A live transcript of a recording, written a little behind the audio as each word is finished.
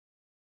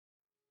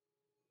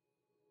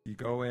you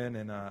go in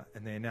and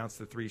they announce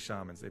the 3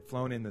 shamans. They've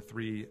flown in the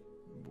 3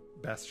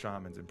 best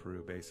shamans in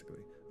Peru,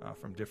 basically,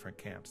 from different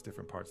camps,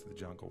 different parts of the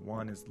jungle.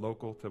 One is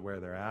local to where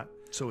they're at.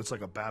 So it's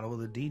like a battle of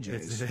the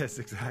DJs. It is,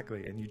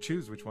 exactly. And you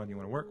choose which one you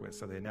want to work with.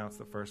 So they announce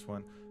the first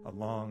one, a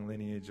long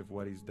lineage of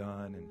what he's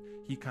done. And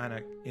he kind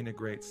of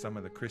integrates some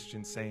of the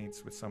Christian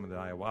saints with some of the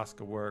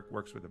ayahuasca work,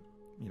 works with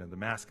the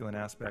masculine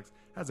aspects,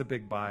 has a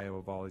big bio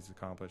of all he's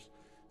accomplished.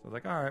 So I was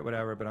like, all right,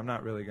 whatever, but I'm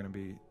not really going to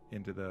be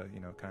into the,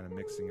 kind of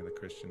mixing of the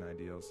Christian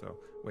ideals. So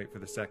wait for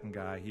the second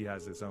guy. He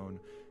has his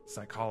own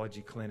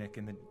psychology clinic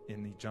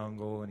in the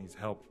jungle, and he's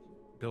helped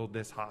build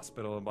this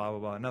hospital and blah, blah,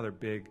 blah. Another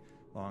big,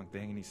 long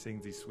thing, and he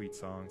sings these sweet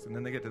songs. And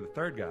then they get to the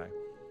third guy,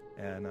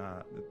 and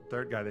the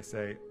third guy,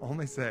 they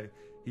only say,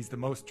 he's the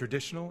most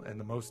traditional and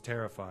the most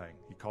terrifying.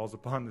 He calls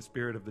upon the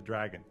spirit of the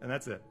dragon. And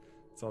that's it.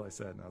 That's all I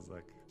said. And I was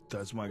like,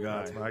 that's my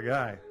guy. That's my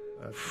guy.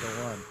 That's the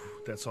one.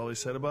 That's all they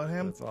said about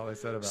him? That's all they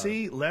said about him.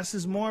 See, less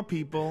is more,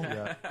 people.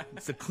 Yeah.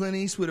 It's the Clint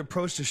Eastwood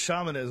approach to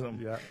shamanism.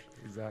 Yeah,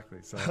 exactly.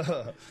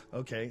 So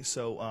okay,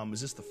 so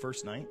is this the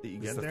first night that you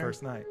get there? This is the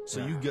first night.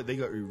 So they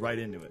got you right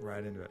into it.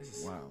 Right into it.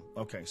 Wow.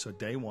 Okay, so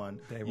day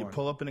one. You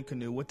pull up in a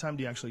canoe. What time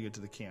do you actually get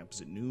to the camp?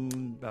 Is it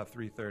noon? About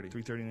 3:30.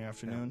 3:30 in the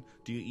afternoon.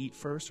 Yeah. Do you eat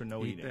first or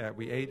no eating? Yeah,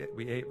 we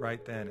ate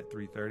right then at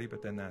 3:30,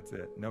 but then that's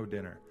it. No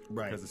dinner.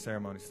 Right. Because the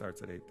ceremony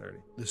starts at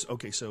 8:30.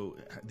 Okay, so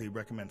they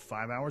recommend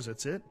 5 hours.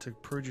 That's it to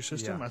purge your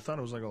system. Yeah. I thought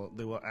it was like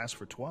they will ask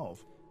for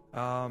 12.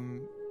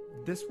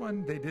 This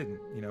one they didn't,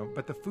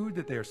 but the food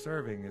that they're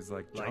serving is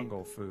like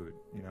jungle food,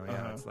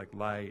 it's like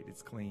light,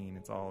 it's clean,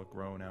 it's all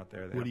grown out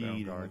there. What do you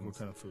eat? Like what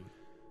kind of food?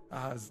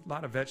 There's a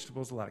lot of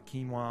vegetables, a lot of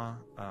quinoa.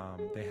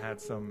 They had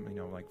some,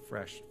 like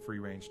fresh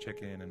free-range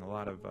chicken and a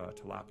lot of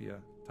tilapia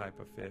type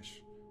of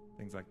fish,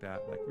 things like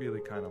that, like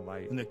really kind of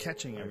light. And they're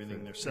catching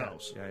everything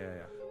themselves.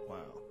 Yeah.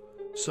 Wow.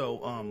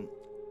 So,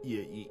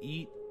 you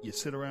eat, you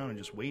sit around and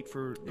just wait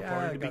for the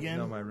party to begin? Yeah, I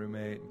got to know my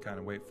roommate and kind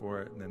of wait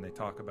for it, and then they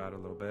talk about it a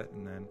little bit,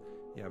 and then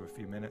you have a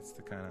few minutes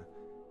to kind of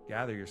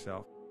gather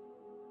yourself.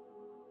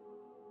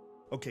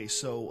 Okay,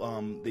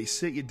 so they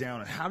sit you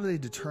down, and how do they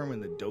determine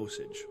the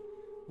dosage?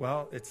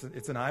 Well, it's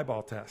an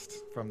eyeball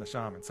test from the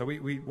shaman. So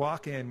we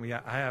walk in.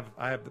 I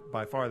have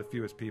by far the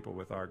fewest people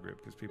with our group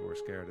because people were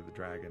scared of the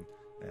dragon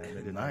and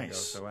they didn't go.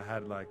 So I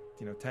had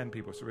 10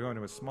 people. So we went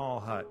to a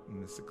small hut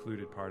in the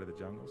secluded part of the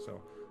jungle.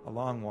 So a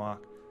long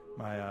walk.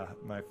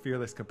 My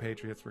fearless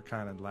compatriots were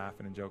kind of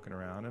laughing and joking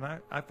around, and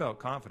I felt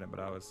confident, but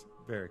I was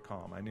very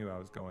calm. I knew I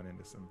was going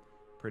into some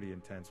pretty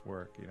intense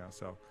work,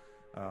 So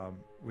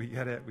we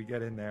get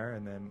in there,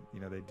 and then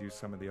they do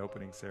some of the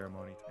opening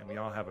ceremony, and we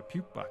all have a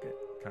puke bucket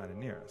kind of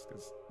near us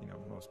because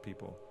most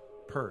people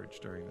purge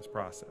during this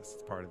process.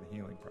 It's part of the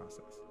healing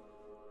process.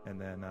 And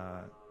then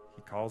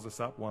he calls us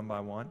up one by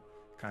one,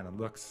 kind of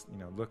looks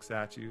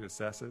at you,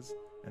 assesses,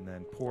 and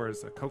then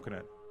pours the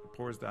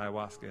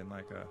ayahuasca in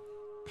like a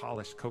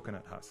polished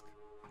coconut husk,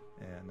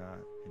 and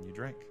you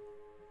drink,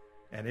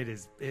 and it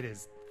is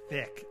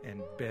thick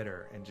and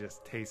bitter and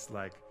just tastes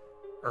like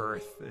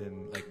earth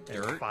and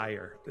and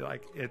fire.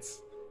 Like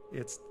it's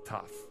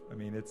tough. I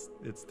mean,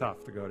 it's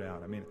tough to go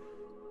down. I mean,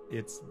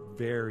 it's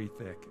very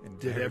thick and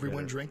did very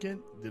everyone bitter. drink it?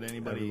 Did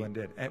anybody? Everyone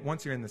did. And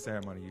once you're in the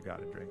ceremony, you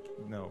got to drink.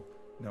 No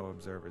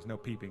observers, no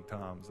peeping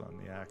toms on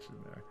the action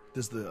there.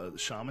 Does the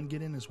shaman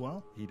get in as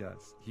well? He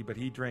does.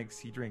 He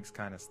drinks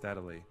kind of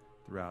steadily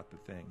throughout the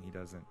thing. He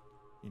doesn't.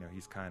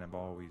 He's kind of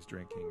always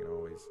drinking and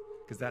always,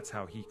 because that's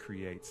how he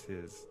creates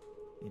his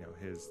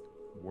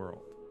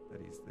world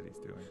that he's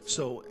doing.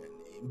 So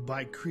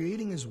by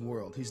creating his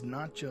world, he's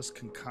not just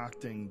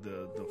concocting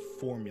the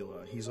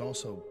formula. He's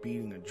also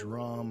beating a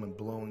drum and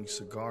blowing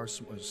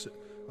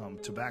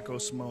tobacco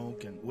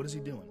smoke. And what is he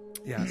doing?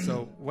 Yeah.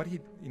 So what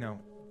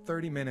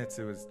 30 minutes,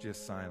 it was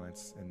just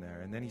silence in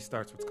there. And then he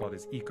starts what's called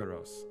his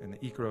Icaros. And the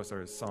Icaros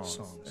are his songs.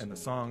 The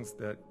songs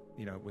that,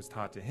 was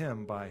taught to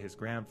him by his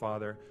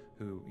grandfather,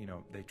 who,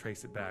 they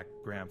trace it back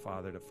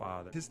grandfather to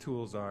father. His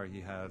tools are,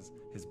 he has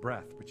his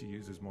breath, which he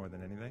uses more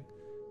than anything.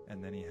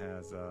 And then he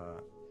has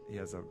a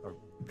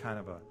kind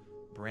of a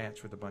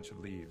branch with a bunch of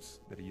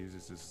leaves that he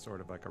uses as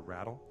sort of like a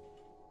rattle.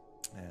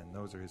 And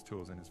those are his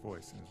tools, and his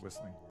voice and his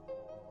whistling.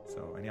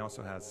 So, and he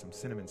also has some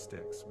cinnamon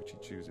sticks, which he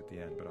chews at the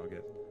end, but I'll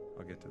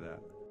get to that.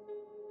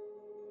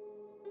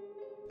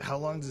 How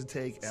long does it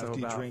take after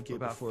you drink it?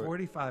 About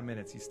 45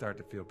 minutes, you start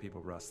to feel people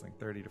rustling.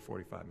 30 to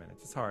 45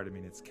 minutes. It's hard. I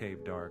mean, it's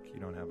cave dark.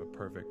 You don't have a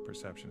perfect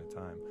perception of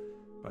time.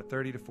 But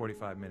 30 to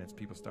 45 minutes,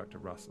 people start to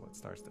rustle. It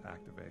starts to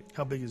activate.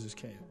 How big is this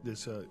cave?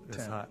 This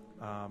hut?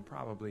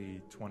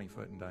 Probably 20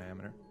 foot in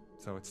diameter.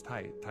 So it's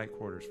tight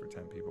quarters for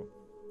 10 people.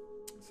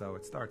 So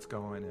it starts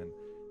going, and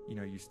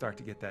you start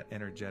to get that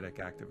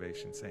energetic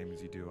activation, same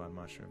as you do on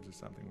mushrooms or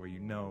something, where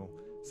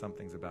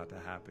something's about to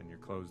happen. Your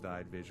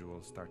closed-eyed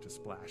visuals start to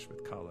splash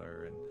with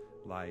color and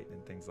light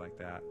and things like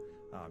that.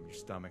 Your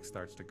stomach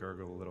starts to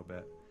gurgle a little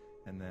bit.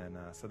 And then,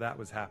 so that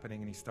was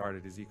happening, and he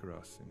started his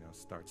Icaros,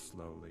 starts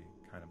slowly,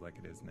 kind of like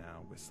it is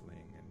now,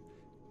 whistling and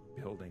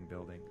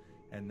building.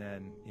 And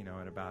then, in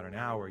about an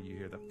hour, you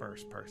hear the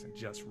first person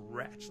just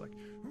retch, like,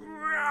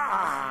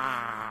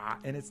 rah!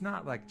 and it's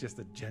not like just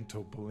a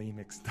gentle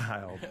bulimic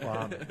style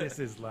vomit. This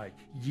is like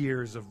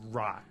years of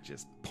rot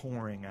just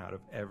pouring out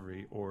of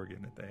every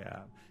organ that they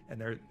have,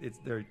 and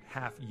they're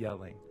half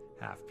yelling,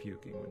 half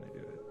puking when they do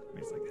it. I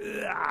mean, it's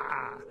like,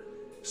 ah!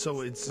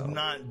 So it's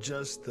not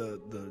just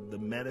the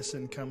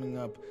medicine coming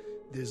up.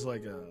 There's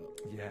like a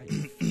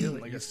you feel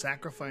it, like a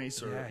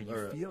sacrifice, or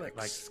you feel it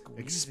like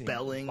squeezing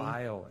expelling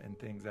bile and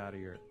things out of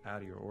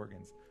your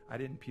organs. I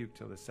didn't puke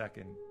till the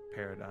second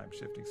paradigm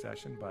shifting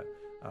session, but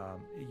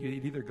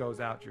it either goes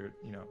out you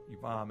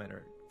vomit,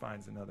 or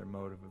finds another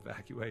mode of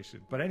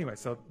evacuation. But anyway,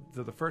 so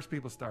the first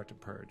people start to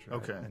purge, right?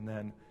 Okay, and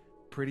then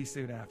pretty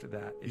soon after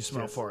that, you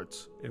smell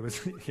farts. It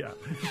was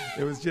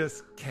it was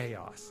just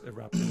chaos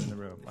erupted in the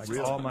room. Like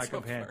all my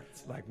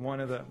companions, like one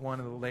of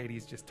the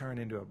ladies just turned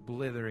into a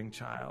blithering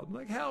child,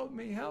 like help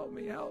me, help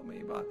me, help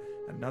me. But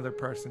another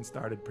person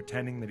started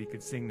pretending that he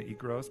could sing the Eat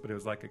Gross, but it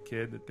was like a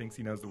kid that thinks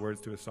he knows the words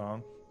to a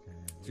song.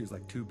 She was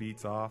like 2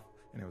 beats off,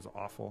 and it was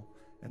awful.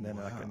 And then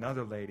like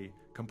another lady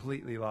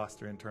completely lost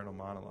her internal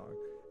monologue,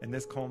 and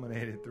this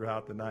culminated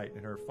throughout the night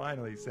in her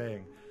finally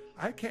saying,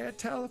 I can't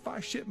tell if I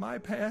shit my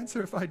pants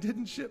or if I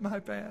didn't shit my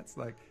pants,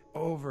 like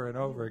over and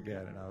over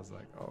again. And I was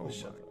like, oh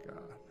my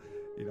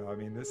God. I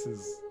mean, this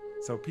is,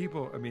 so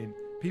people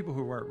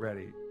who weren't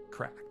ready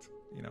cracked,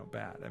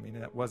 bad. I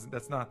mean,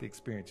 that's not the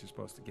experience you're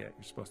supposed to get.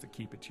 You're supposed to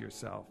keep it to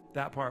yourself.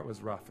 That part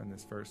was rough in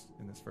this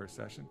first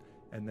session.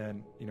 And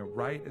then,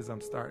 right as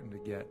I'm starting to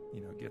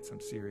get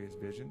some serious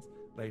visions,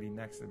 lady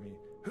next to me,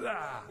 and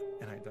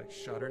I like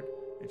shuddered,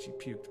 and she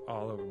puked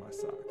all over my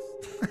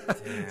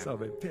socks. So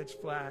they're pitch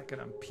black, and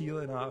I'm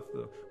peeling off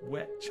the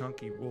wet,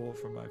 chunky wool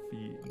from my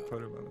feet and put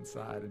them on the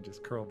side and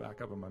just curl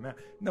back up on my mat.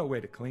 No way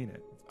to clean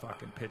it. It's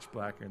fucking pitch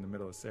black in the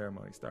middle of the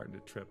ceremony, starting to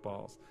trip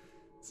balls.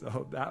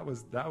 So that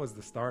was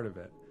the start of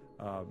it.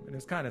 And it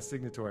was kind of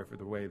signatory for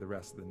the way the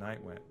rest of the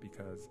night went,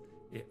 because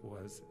it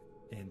was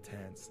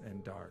intense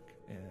and dark.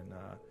 And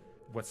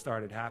what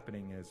started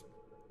happening is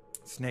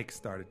snakes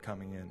started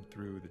coming in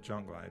through the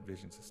jungle. I had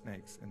visions of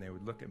snakes, and they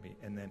would look at me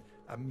and then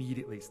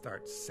immediately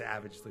start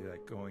savagely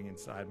like going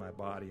inside my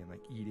body and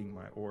like eating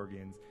my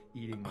organs,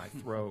 eating my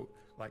throat,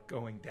 like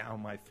going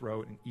down my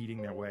throat and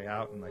eating their way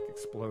out and like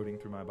exploding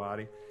through my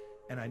body.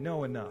 And I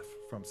know enough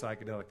from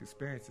psychedelic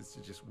experiences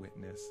to just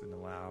witness and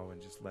allow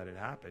and just let it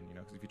happen,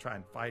 because if you try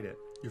and fight it,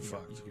 you're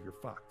fucked. You're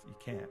fucked. You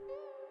can't.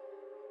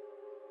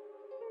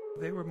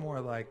 They were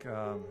more like,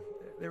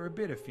 they were a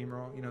bit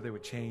ephemeral. They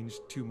would change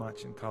too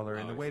much in color.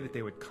 And the way that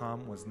they would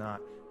come was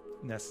not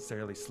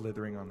necessarily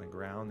slithering on the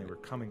ground. They were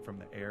coming from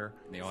the air.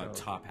 They all had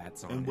top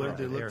hats on. And what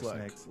did they look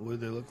like? Snakes. What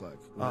did they look like?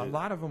 A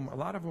lot of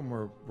them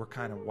were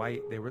kind of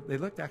white. They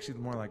looked actually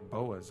more like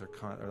boas or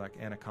like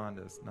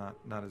anacondas,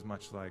 not as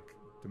much like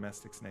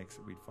domestic snakes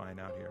that we'd find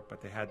out here.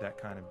 But they had that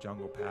kind of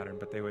jungle pattern.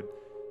 But they would,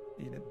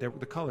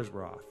 the colors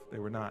were off. They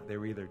were not. They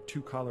were either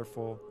too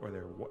colorful or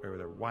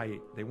they're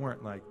white. They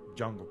weren't like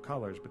jungle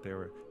colors, but they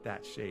were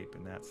that shape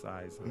and that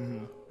size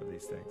of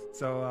these things.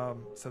 So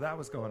that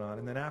was going on.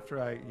 And then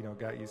after I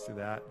got used to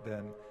that,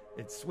 then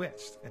it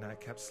switched, and I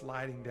kept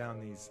sliding down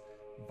these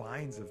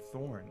vines of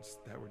thorns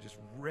that were just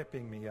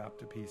ripping me up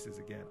to pieces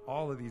again.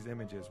 All of these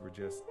images were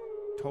just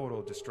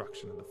total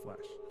destruction of the flesh.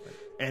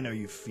 And are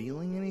you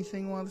feeling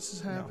anything while this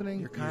is happening?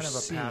 No, you're kind of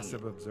a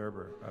passive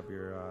observer of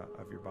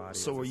your body.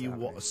 So are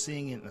you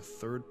seeing it in a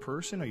third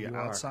person? Are you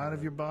outside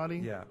of your body?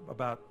 Yeah,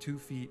 about 2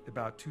 feet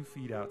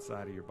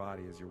outside of your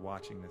body as you're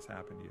watching this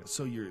happen to you.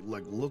 So you're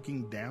like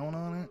looking down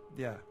on it?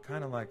 Yeah,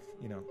 kind of like,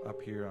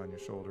 up here on your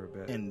shoulder a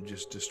bit. And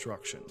just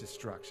destruction.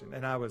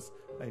 And I was,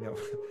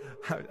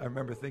 I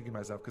remember thinking to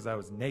myself, because I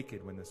was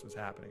naked when this was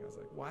happening. I was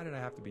like, why did I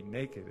have to be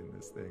naked in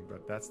this thing?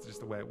 But that's just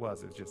the way it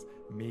was. It was just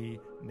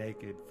me,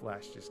 naked,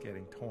 flesh just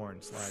getting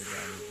torn, sliding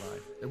down his line.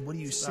 And what are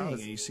you seeing? Are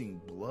you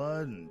seeing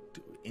blood and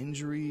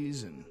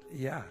injuries? And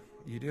yeah,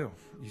 you do.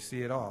 You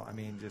see it all. I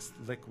mean, just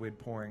liquid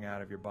pouring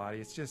out of your body.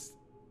 It's just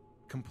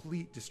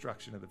complete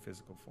destruction of the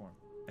physical form.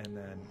 And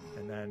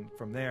then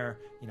from there,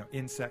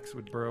 insects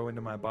would burrow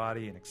into my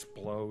body and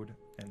explode,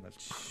 and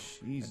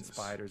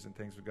spiders and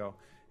things would go.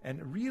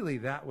 And really,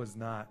 that was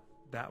not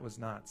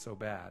so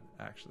bad,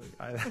 actually.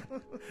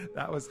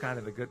 That was kind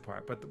of the good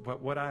part.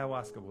 But what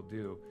ayahuasca will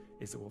do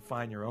is it will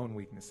find your own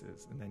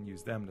weaknesses and then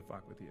use them to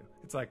fuck with you.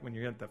 It's like when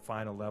you're at the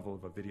final level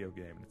of a video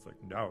game, and it's like,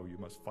 no, you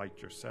must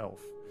fight yourself.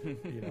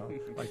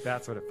 Like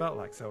that's what it felt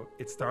like. So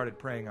it started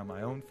preying on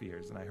my own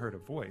fears, and I heard a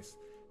voice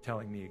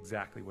telling me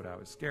exactly what I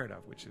was scared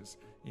of, which is,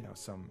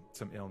 some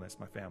illness.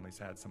 My family's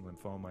had some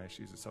lymphoma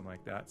issues or something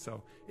like that.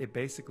 So it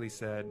basically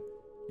said,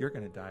 you're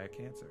going to die of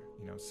cancer.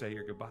 Say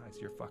your goodbyes.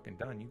 You're fucking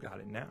done. You got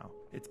it now.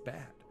 It's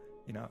bad.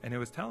 And it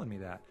was telling me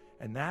that.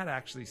 And that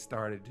actually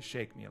started to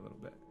shake me a little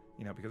bit,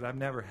 because I've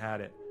never had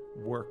it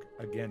work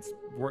against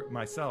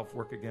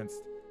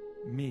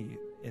me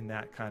in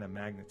that kind of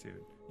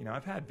magnitude.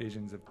 I've had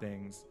visions of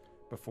things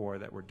before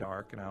that were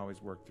dark, and I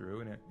always worked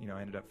through, and it,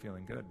 ended up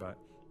feeling good. But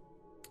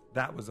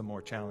that was a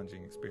more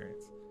challenging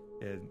experience.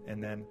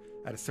 And then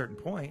at a certain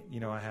point,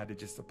 I had to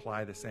just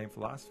apply the same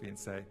philosophy and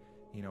say,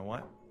 you know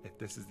what? If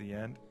this is the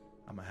end,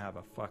 I'm going to have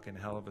a fucking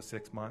hell of a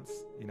 6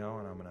 months, and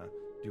I'm going to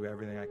do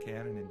everything I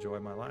can and enjoy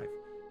my life.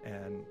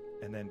 And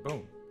then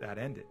boom, that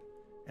ended.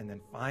 And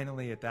then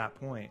finally at that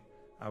point,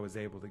 I was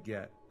able to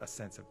get a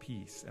sense of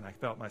peace, and I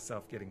felt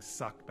myself getting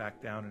sucked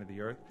back down into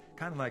the earth,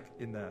 kind of like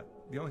in the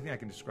only thing I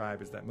can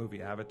describe is that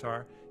movie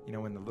Avatar, you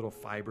know, when the little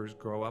fibers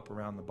grow up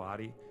around the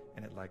body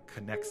and it like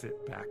connects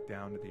it back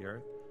down to the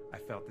earth. I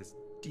felt this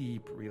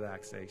deep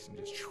relaxation,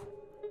 just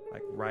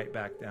like right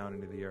back down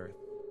into the earth.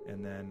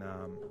 And then,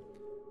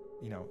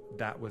 you know,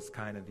 that was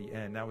kind of the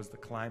end. That was the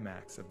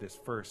climax of this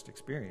first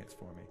experience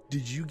for me.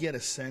 Did you get a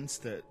sense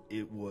that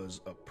it was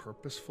a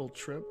purposeful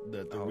trip?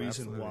 That the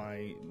reason absolutely.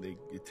 why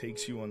it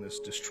takes you on this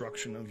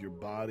destruction of your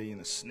body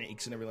and the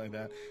snakes and everything like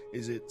that,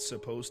 is it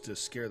supposed to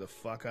scare the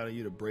fuck out of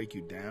you, to break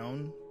you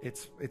down?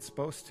 It's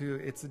supposed to.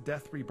 It's a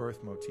death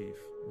rebirth motif,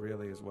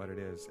 really, is what it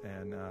is.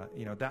 And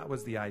you know, that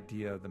was the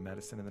idea of the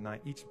medicine of the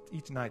night.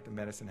 Each night the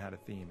medicine had a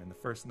theme. And the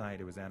first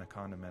night it was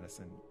anaconda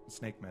medicine,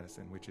 snake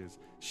medicine, which is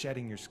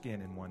shedding your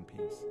skin in one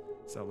piece.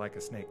 So like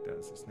a snake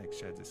does, a snake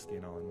sheds its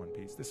skin all in one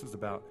piece. This was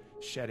about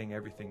shedding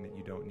everything that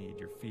you don't need,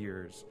 your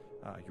fears,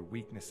 your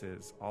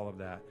weaknesses, all of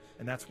that.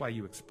 And that's why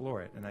you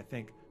explore it. And I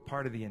think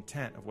part of the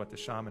intent of what the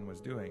shaman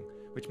was doing,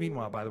 which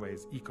meanwhile, by the way,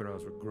 his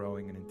icaros were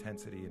growing in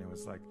intensity, and it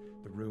was like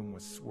the room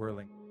was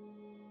swirling.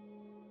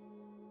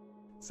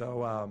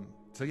 So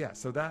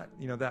that,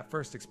 you know, that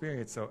first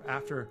experience. So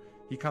after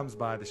he comes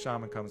by, the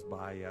shaman comes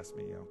by, he asks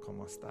me, you know,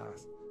 ¿Cómo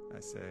estás? I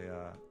say,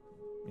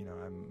 you know,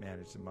 I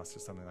managed to muster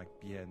something like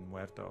bien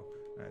muerto.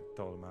 And I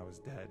told him I was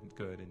dead,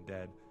 good and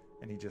dead.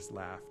 And he just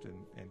laughed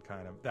and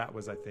kind of, that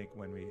was, I think,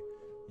 when we,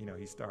 you know,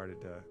 he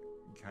started to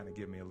kind of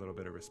give me a little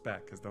bit of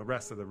respect, because the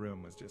rest of the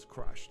room was just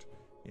crushed,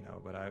 you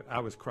know, but I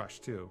was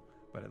crushed too,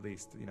 but at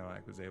least, you know, I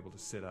was able to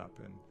sit up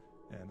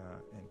and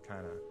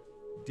kind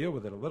of deal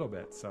with it a little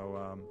bit.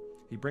 So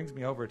he brings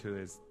me over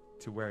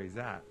to where he's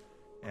at,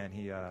 and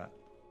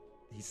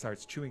he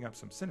starts chewing up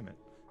some cinnamon,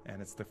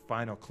 and it's the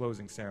final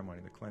closing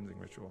ceremony, the cleansing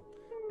ritual.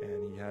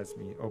 And he has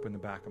me open the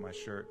back of my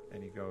shirt,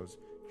 and he goes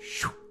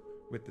shoo,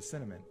 with the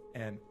cinnamon.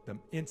 And the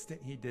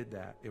instant he did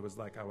that, it was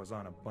like I was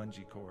on a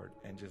bungee cord,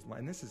 and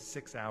this is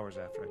 6 hours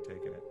after I'd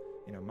taken it.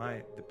 You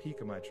know, the peak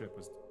of my trip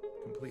was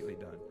completely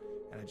done,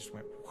 and I just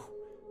went whoo,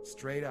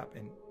 straight up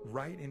and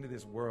right into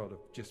this world of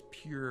just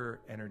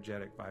pure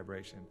energetic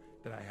vibration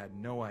that I had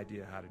no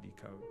idea how to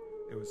decode.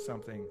 It was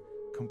something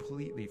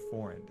completely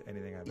foreign to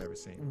anything I've ever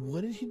seen.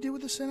 What did he do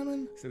with the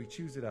cinnamon? So he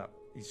chews it up.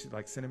 He's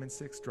like cinnamon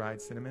sticks, dried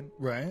cinnamon.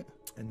 Right.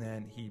 And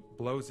then he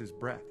blows his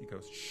breath. He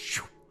goes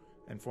shoo,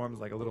 and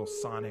forms like a little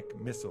sonic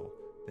missile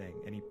thing.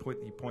 And he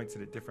points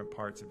it at different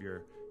parts of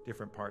your,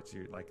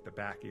 like the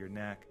back of your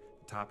neck,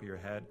 the top of your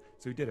head.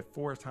 So he did it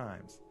 4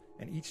 times.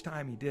 And each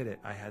time he did it,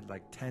 I had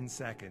like 10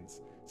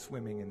 seconds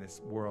swimming in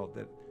this world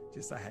that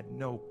just I had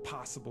no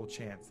possible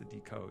chance to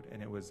decode.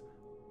 And it was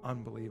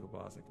unbelievable.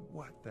 I was like,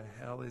 what the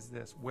hell is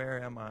this?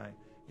 Where am I?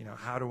 You know,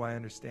 how do I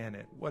understand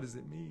it? What does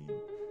it mean?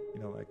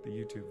 You know, like the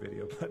YouTube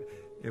video. But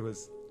it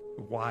was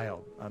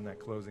wild on that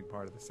closing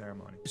part of the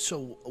ceremony.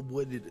 So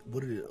what did it,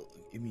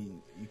 I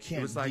mean, you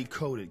can't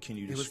decode it. Can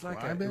you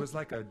describe it? It was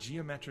like a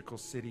geometrical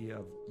city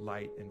of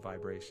light and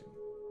vibration,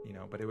 you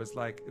know, but it was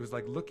like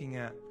looking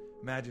at,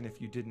 imagine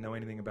if you didn't know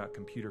anything about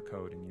computer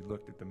code and you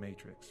looked at the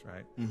matrix,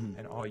 right? Mm-hmm.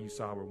 And all you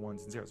saw were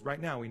ones and zeros.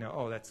 Right now we know,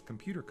 oh, that's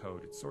computer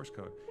code, it's source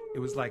code. It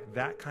was like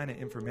that kind of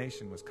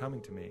information was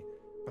coming to me,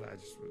 but I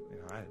just, you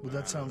know, well,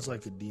 that sounds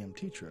like a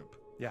DMT trip.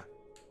 Yeah.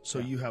 So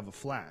you have a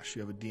flash.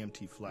 You have a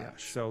DMT flash.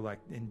 Yeah. So like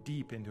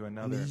deep into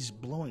another. And he's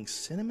blowing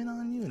cinnamon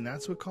on you, and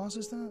that's what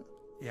causes that?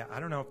 Yeah,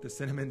 I don't know if the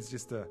cinnamon's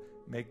just to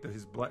make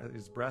his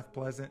breath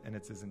pleasant and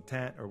it's his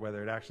intent, or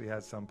whether it actually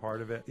has some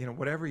part of it. You know,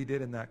 whatever he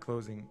did in that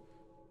closing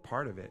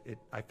part of it,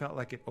 I felt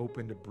like it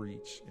opened a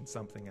breach in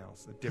something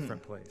else, a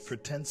different place. For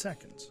 10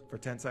 seconds. For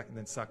 10 seconds,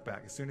 then sucked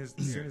back. As soon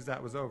as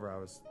that was over, I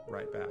was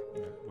right back.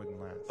 You know, it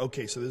wouldn't last.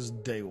 Okay, so this is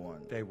day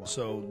one. Day one.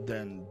 So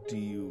then, do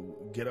you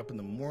get up in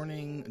the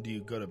morning? Do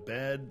you go to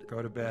bed?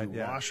 Go to bed. Do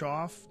you wash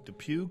off to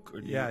puke? Or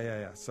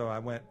yeah. So I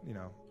went, you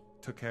know,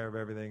 took care of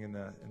everything in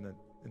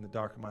the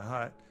dark of my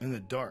hut. In the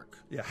dark?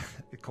 Yeah,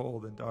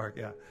 cold and dark.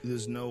 Yeah.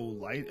 There's no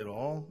light at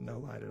all. No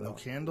light at all. No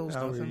candles.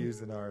 No, nothing? we were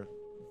using our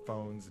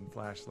phones and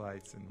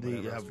flashlights and do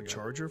you have a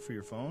charger for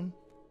your phone?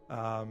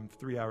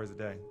 3 hours a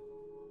day.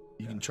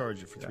 You can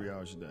charge it for 3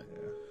 hours a day. Yeah.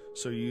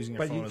 So you're using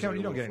your phone. But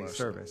you don't get any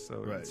service,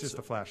 so it's just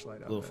a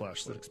flashlight. Little flashlight.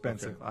 It's an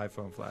expensive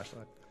iPhone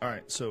flashlight. All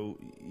right, so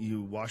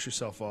you wash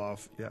yourself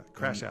off. Yeah,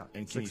 crash out.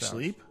 And can you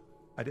sleep?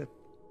 I did.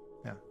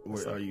 Yeah.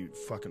 Are you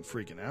fucking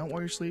freaking out while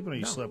you're sleeping, or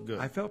you slept good?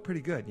 I felt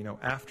pretty good. You know,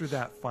 after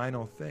that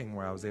final thing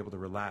where I was able to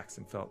relax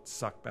and felt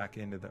sucked back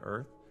into the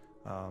earth,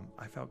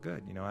 I felt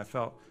good. You know, I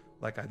felt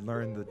like I'd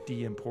learned the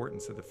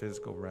de-importance of the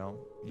physical realm.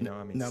 You know,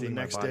 I mean, now seeing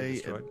the next my body day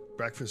destroyed. at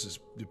breakfast,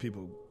 do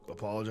people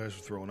apologize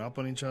for throwing up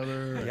on each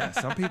other? Yeah,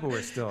 some people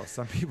were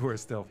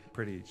still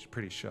pretty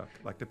shook.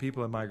 Like the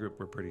people in my group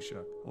were pretty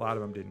shook. A lot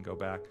of them didn't go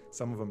back.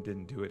 Some of them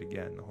didn't do it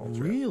again the whole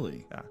trip.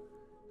 Really? Yeah.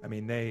 I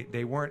mean, they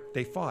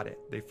fought it.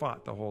 They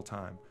fought the whole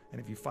time.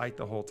 And if you fight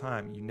the whole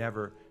time, you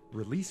never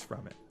release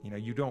from it. You know,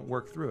 you don't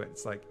work through it.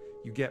 It's like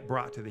you get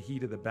brought to the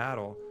heat of the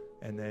battle,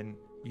 and then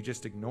you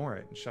just ignore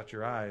it and shut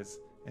your eyes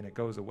and it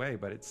goes away,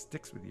 but it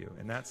sticks with you.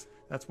 And that's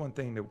one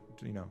thing to,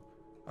 you know,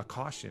 a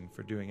caution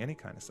for doing any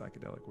kind of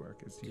psychedelic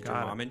work is Did your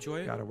mom enjoy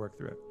it? You gotta work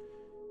through it.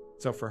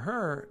 So for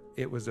her,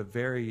 it was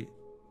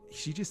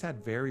she just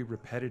had very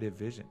repetitive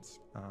visions.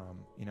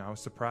 You know, I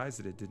was surprised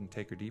that it didn't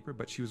take her deeper,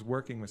 but she was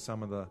working with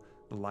some of the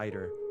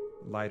lighter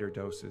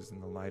doses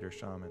and the lighter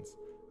shamans.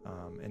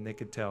 And they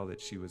could tell that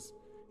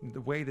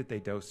the way that they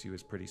dose you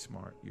is pretty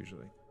smart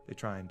usually. They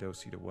try and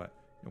dose you to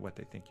what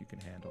they think you can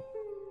handle.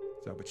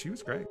 So, but she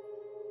was great.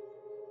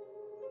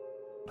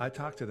 I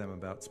talked to them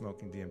about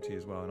smoking DMT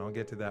as well, and I'll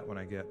get to that when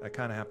I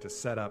kind of have to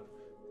set up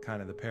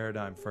kind of the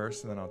paradigm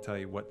first, and then I'll tell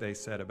you what they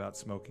said about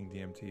smoking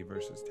DMT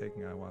versus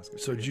taking ayahuasca.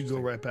 So did you go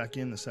right back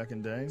in the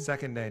second day?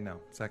 Second day, no.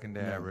 Second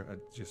day, no. I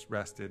just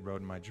rested,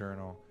 wrote in my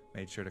journal,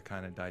 made sure to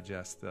kind of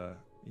digest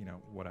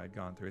what I'd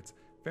gone through. It's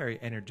very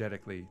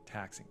energetically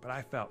taxing, but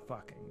I felt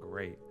fucking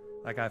great.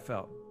 Like I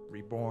felt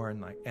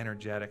reborn, like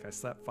energetic. I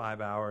slept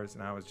 5 hours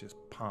and I was just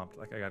pumped.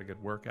 Like I got a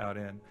good workout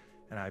in,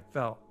 and I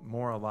felt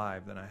more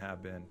alive than I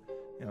have been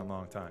in a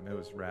long time. It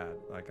was rad.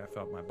 Like I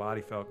felt my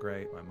body felt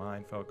great, my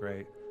mind felt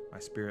great, my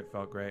spirit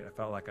felt great. I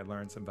felt like I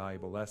learned some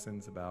valuable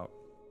lessons about,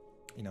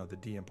 you know, the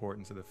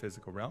de-importance of the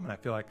physical realm. And I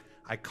feel like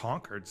I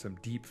conquered some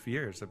deep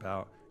fears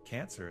about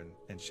cancer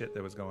and shit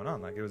that was going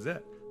on. Like it was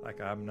it. Like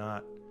I'm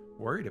not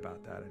worried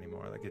about that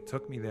anymore. Like it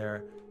took me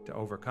there to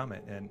overcome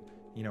it. And,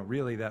 you know,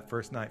 really that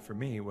first night for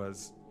me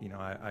was, you know,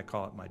 I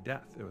call it my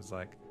death. It was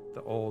like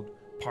the old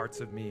parts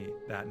of me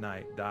that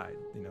night died.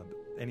 You know,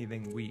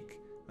 anything weak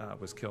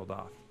was killed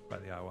off by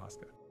the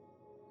ayahuasca.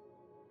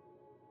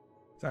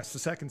 So that's the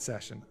second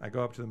session. I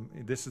go up to them.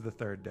 This is the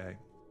third day.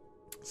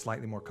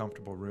 Slightly more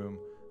comfortable room.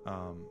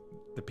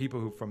 The people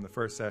who from the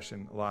first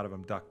session, a lot of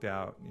them ducked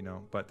out, you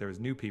know, but there was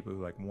new people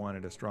who like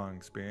wanted a strong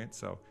experience.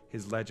 So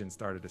his legend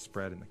started to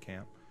spread in the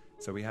camp.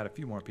 So we had a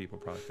few more people,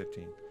 probably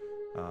 15.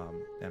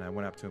 And I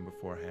went up to him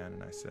beforehand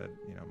and I said,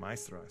 you know,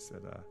 maestro, I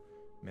said,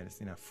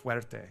 medicina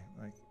fuerte,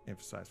 like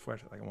emphasize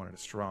fuerte, like I wanted a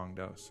strong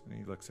dose. And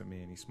he looks at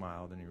me and he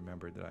smiled and he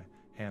remembered that I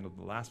handled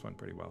the last one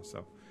pretty well.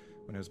 So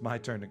when it was my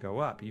turn to go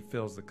up, he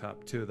fills the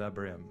cup to the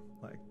brim,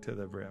 like to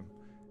the brim.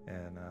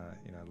 And,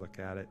 you know, I look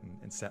at it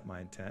and set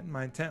my intent. And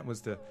my intent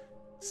was to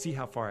see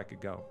how far I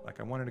could go. Like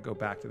I wanted to go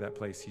back to that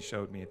place he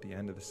showed me at the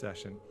end of the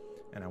session.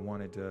 And I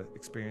wanted to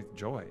experience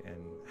joy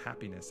and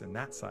happiness and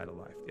that side of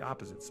life, the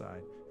opposite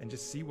side, and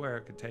just see where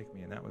it could take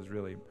me. And that was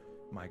really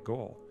my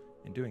goal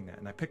in doing that.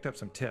 And I picked up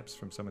some tips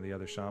from some of the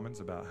other shamans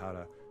about how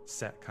to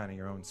set kind of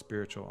your own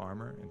spiritual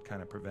armor and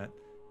kind of prevent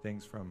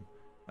things from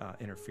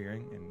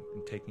interfering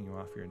and taking you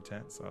off your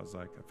intent. So I was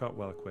like, I felt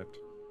well equipped.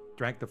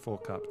 Drank the full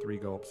cup, 3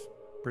 gulps,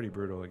 pretty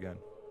brutal again.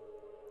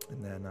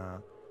 And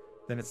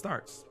then it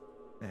starts.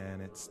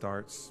 And it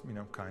starts, you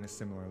know, kind of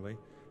similarly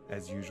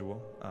as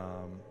usual.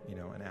 You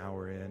know, an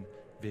hour in,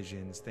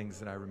 visions, things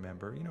that I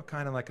remember, you know,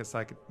 kind of like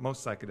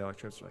most psychedelic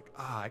trips are like,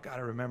 I got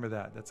to remember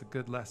that. That's a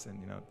good lesson,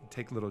 you know,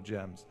 take little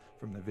gems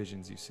from the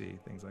visions you see,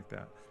 things like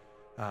that.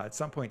 At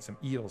some point, some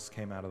eels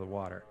came out of the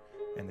water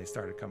and they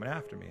started coming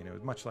after me, and it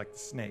was much like the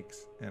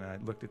snakes. And I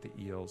looked at the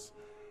eels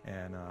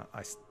and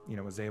I, you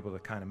know, was able to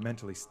kind of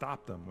mentally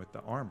stop them with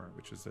the armor,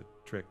 which is a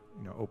trick,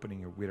 you know, opening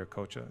your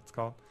Viracocha, it's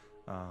called.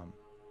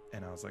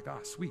 And I was like,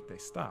 sweet, they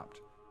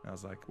stopped. And I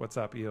was like, what's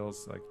up,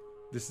 eels? Like,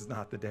 this is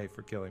not the day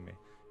for killing me.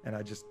 And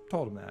I just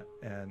told them that.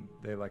 And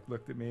they like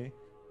looked at me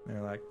and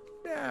they're like,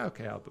 yeah,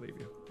 okay, I'll believe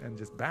you. And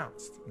just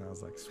bounced. And I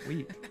was like,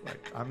 sweet.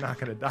 Like, I'm not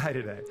going to die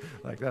today.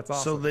 Like, that's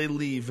awesome. So they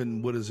leave,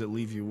 and what does it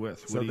leave you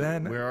with? So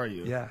then, where are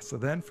you? Yeah. So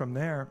then from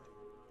there,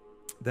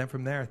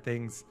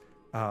 things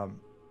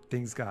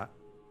got,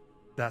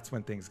 that's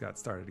when things got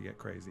started to get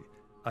crazy.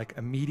 Like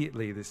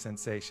immediately the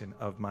sensation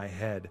of my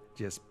head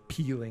just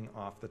peeling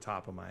off the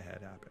top of my head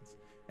happens.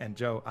 And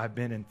Joe, I've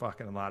been in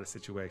fucking a lot of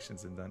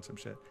situations and done some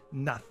shit.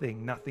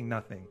 Nothing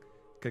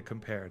could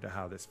compare to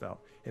how this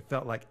felt. It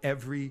felt like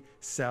every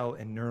cell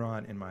and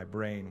neuron in my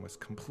brain was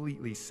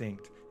completely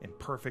synced in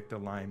perfect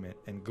alignment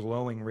and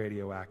glowing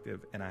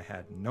radioactive, and I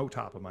had no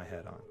top of my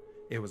head on.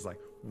 It was like,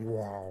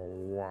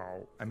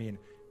 wow. I mean,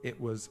 it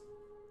was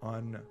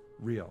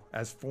unreal,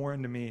 as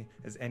foreign to me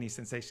as any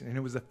sensation. And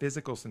it was a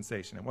physical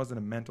sensation. It wasn't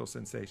a mental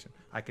sensation.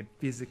 I could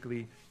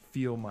physically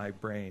feel my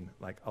brain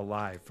like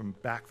alive, from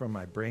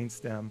my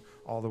brainstem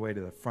all the way to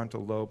the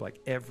frontal lobe. Like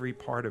every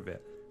part of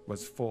it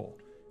was full.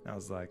 And I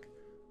was like,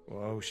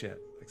 whoa,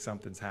 shit, like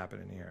something's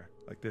happening here.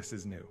 Like this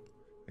is new.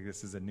 Like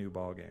this is a new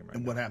ball game right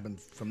And now. what happened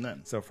from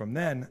then? So from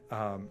then,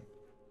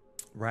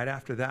 right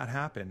after that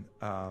happened,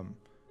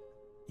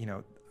 you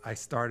know, I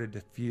started to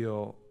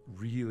feel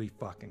really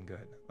fucking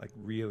good, like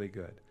really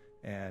good.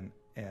 And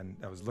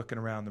I was looking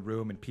around the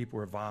room and people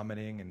were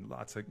vomiting and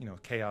lots of, you know,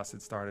 chaos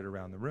had started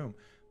around the room.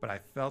 But I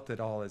felt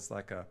it all as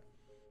like a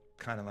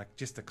kind of like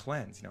just a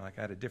cleanse, you know, like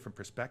I had a different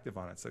perspective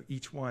on it. So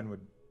each one would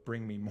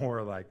bring me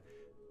more like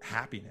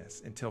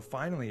happiness until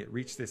finally it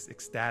reached this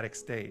ecstatic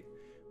state,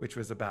 which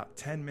was about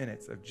 10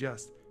 minutes of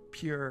just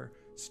pure,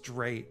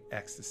 straight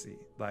ecstasy.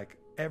 Like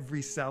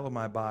every cell of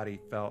my body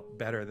felt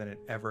better than it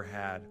ever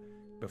had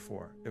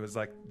before. It was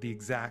like the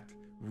exact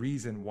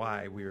reason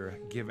why we were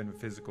given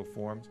physical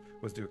forms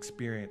was to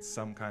experience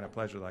some kind of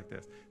pleasure like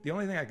this. The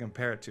only thing I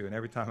compare it to, and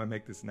every time I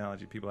make this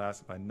analogy, people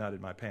ask if I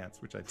nutted my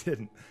pants, which I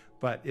didn't,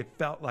 but it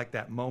felt like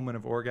that moment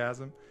of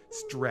orgasm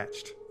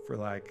stretched for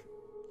like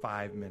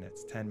 5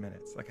 minutes, 10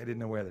 minutes. Like I didn't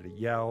know whether to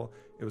yell.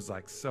 It was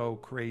like so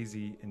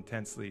crazy,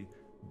 intensely,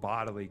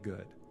 bodily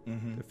good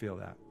to feel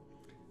that.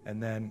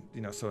 And then,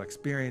 you know, so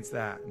experience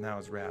that, and that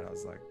was rad. I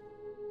was like,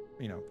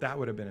 you know, that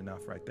would have been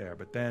enough right there.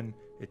 But then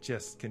it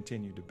just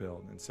continued to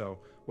build. And so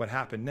what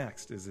happened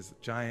next is this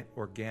giant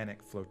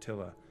organic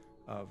flotilla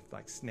of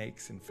like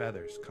snakes and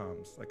feathers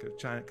comes, like a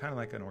giant, kind of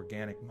like an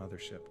organic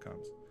mothership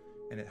comes,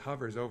 and it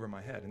hovers over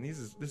my head. And this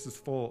is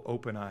full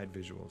open-eyed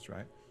visuals,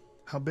 right?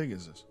 How big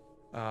is this?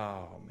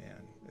 Oh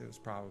man, it was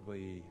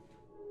probably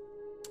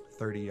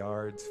 30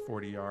 yards,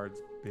 40 yards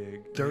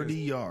big. 30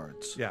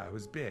 yards. Yeah, it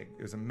was big.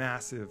 It was a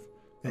massive.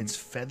 And it's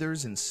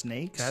feathers and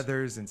snakes?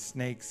 Feathers and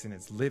snakes, and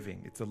it's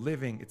living. It's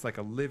like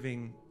a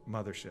living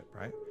mothership,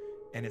 right?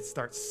 And it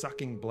starts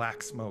sucking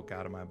black smoke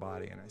out of my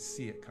body, and I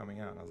see it coming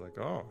out. And I was like,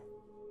 oh,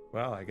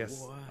 well, I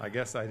guess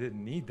I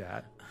didn't need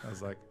that. I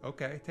was like,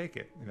 okay, take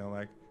it. You know,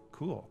 like,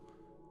 cool.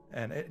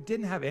 And it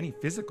didn't have any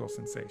physical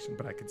sensation,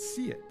 but I could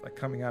see it like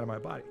coming out of my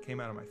body. It came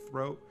out of my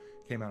throat,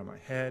 came out of my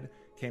head,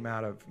 came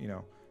out of, you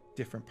know,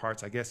 different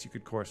parts. I guess you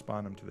could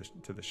correspond them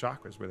to the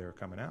chakras where they were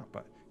coming out,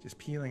 but just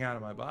peeling out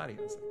of my body.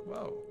 I was like,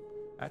 whoa,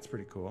 that's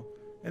pretty cool.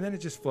 And then it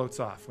just floats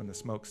off when the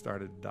smoke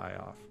started to die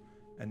off.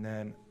 And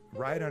then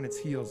right on its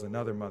heels,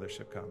 another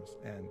mothership comes.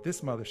 And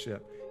this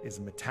mothership is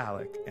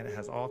metallic, and it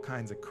has all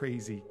kinds of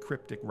crazy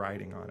cryptic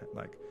writing on it,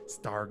 like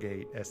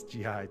Stargate,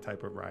 SGI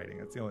type of writing.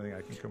 That's the only thing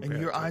I can compare.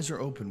 And your eyes are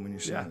open when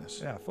you're seeing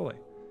this? Yeah, fully.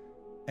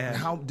 And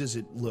how does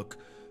it look?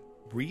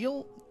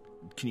 Real?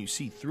 Can you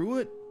see through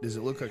it? Does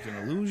it look like an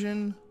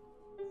illusion?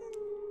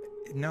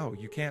 No,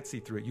 you can't see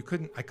through it.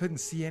 I couldn't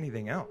see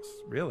anything else,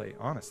 really,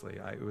 honestly.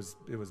 It was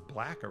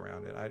black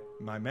around it.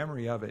 My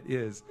memory of it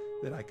is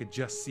that I could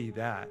just see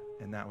that,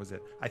 and that was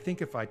it. I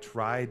think if I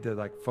tried to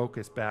like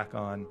focus back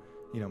on,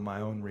 you know, my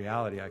own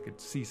reality, I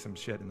could see some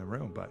shit in the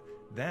room, but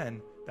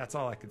then that's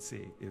all I could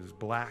see. It was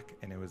black,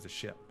 and it was a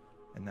ship,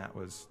 and that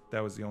was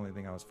the only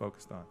thing I was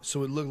focused on.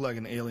 So it looked like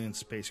an alien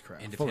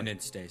spacecraft.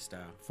 Independence Day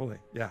style. Fully,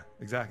 yeah,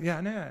 exactly.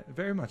 Yeah, no,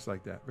 very much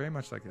like that. Very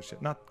much like this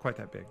shit. Not quite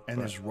that big. And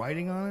there's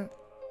writing on it?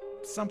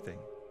 Something.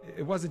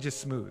 It wasn't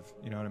just smooth,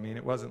 you know what I mean?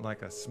 It wasn't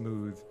like a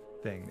smooth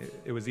thing.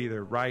 It was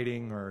either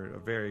writing or a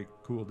very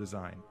cool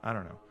design. I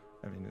don't know.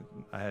 I mean,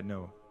 I had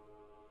no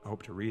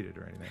hope to read it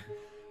or anything.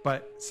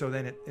 But so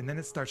then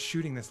it starts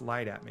shooting this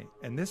light at me.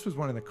 And this was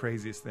one of the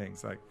craziest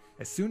things. Like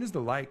as soon as the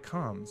light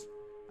comes,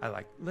 I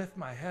like lift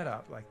my head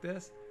up like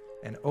this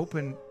and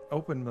open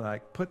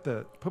like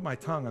put my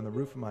tongue on the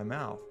roof of my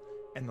mouth,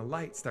 and the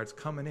light starts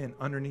coming in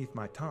underneath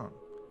my tongue.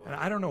 And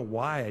I don't know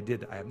why I did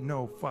that. I have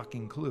no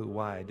fucking clue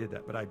why I did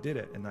that, but I did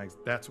it, and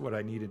that's what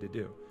I needed to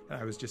do.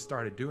 And I just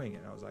started doing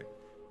it. I was like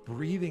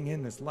breathing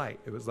in this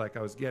light. It was like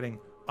I was getting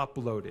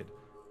uploaded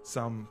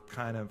some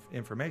kind of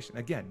information.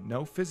 Again,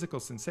 no physical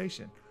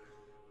sensation,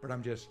 but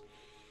I'm just,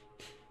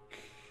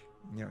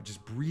 you know,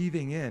 just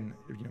breathing in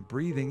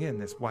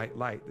this white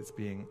light that's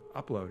being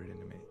uploaded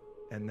into me.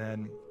 And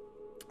then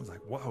I was like,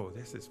 whoa,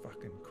 this is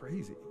fucking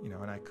crazy, you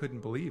know, and I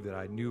couldn't believe that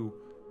I knew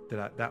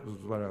that was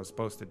what I was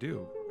supposed to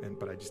do,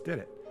 but I just did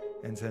it.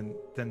 And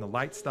then the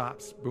light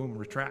stops, boom,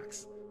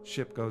 retracts,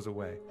 ship goes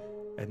away.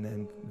 And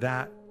then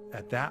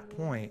at that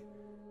point,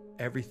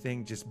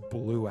 everything just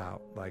blew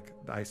out. Like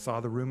I saw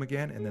the room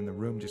again, and then the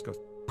room just goes,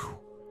 poof,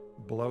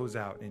 blows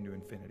out into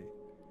infinity,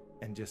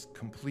 and just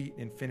complete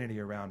infinity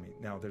around me.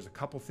 Now there's a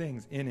couple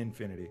things in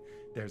infinity.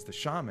 There's the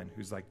shaman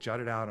who's like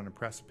jutted out on a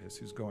precipice,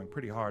 who's going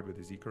pretty hard with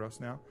his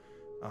Icaros now.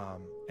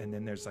 And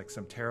then there's like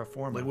some terra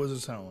firma. Like, what does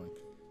it sound like?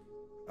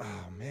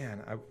 Oh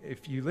man,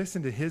 if you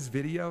listen to his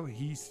video,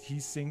 he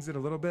sings it a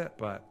little bit,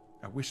 but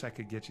I wish I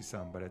could get you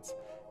some. But it's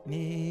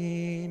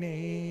nee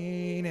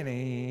nee nee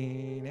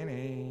nee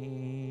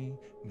nee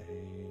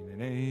nee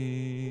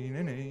nee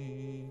nee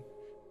nee.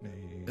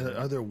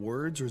 Are there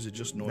words, or is it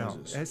just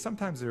noises? No,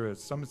 sometimes there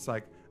is. Some it's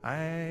like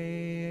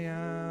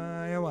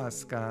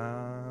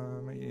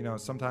Ayahuasca. You know,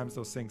 sometimes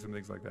they'll sing some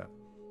things like that.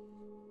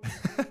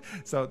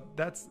 So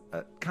that's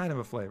kind of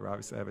a flavor.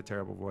 Obviously, I have a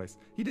terrible voice.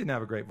 He didn't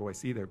have a great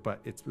voice either,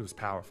 but it was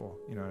powerful.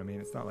 You know what I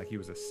mean? It's not like he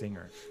was a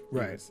singer.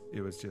 Right.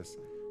 It was just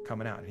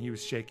coming out, and he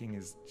was shaking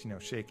his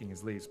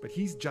leaves. But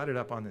he's jutted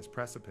up on this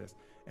precipice,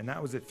 and that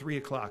was at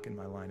 3:00 in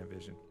my line of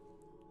vision.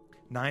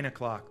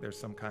 9:00, there's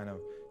some kind of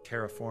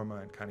terra firma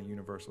and kind of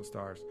universal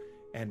stars,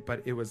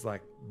 but it was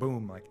like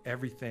boom, like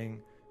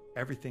everything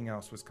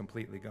else was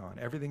completely gone.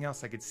 Everything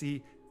else I could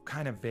see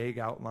kind of vague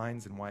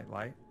outlines in white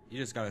light. You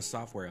just got a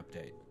software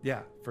update.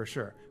 Yeah, for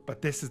sure. But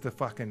this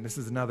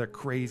is another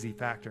crazy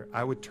factor.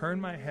 I would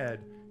turn my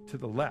head to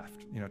the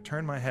left,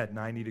 turn my head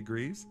 90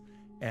 degrees,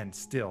 and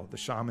still the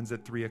shaman's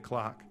at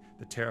 3:00,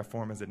 the terra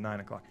firma's at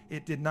 9:00.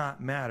 It did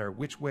not matter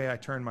which way I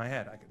turned my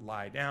head. I could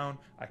lie down,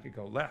 I could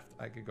go left,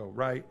 I could go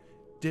right.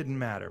 Didn't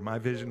matter. My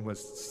vision was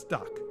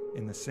stuck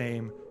in the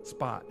same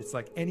spot. It's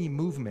like any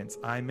movements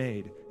I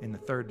made in the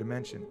third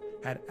dimension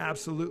had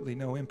absolutely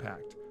no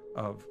impact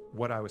of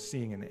what I was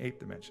seeing in the eighth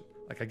dimension.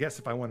 Like, I guess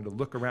if I wanted to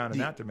look around in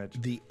that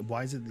dimension.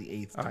 Why is it the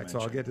eighth dimension? All right, so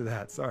I'll get to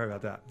that. Sorry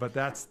about that. But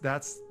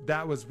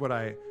that was what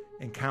I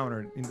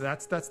encountered. And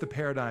that's the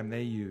paradigm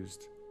they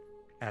used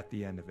at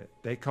the end of it.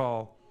 They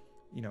call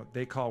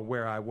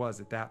where I was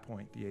at that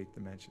point the eighth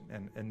dimension.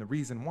 And the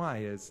reason why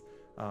is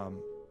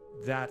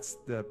that's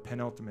the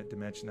penultimate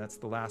dimension. That's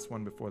the last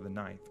one before the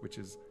ninth, which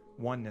is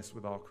oneness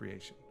with all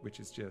creation, which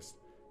is just,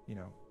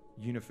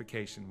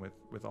 unification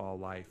with all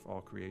life,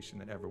 all creation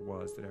that ever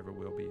was, that ever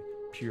will be,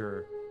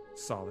 pure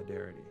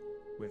solidarity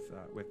with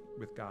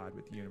God,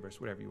 with the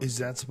universe, whatever you want. Is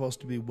that supposed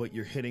to be what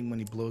you're hitting when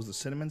he blows the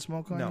cinnamon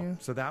smoke on you? No.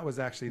 So that was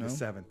actually the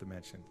seventh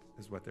dimension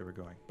is what they were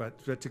going.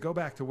 But to go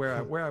back to where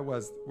I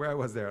was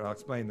there, I'll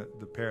explain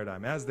the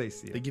paradigm as they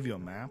see it. They give you a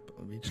map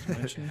of each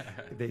dimension?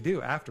 They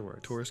do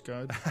afterwards. Tourist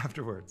guide?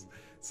 Afterwards.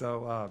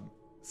 So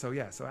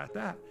at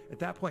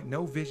that point,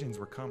 no visions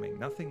were coming.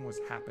 Nothing was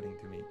happening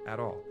to me at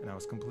all. And I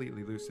was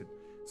completely lucid.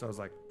 So I was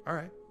like, all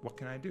right, what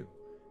can I do?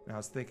 And I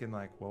was thinking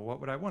like, well, what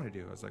would I want to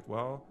do? I was like,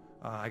 well,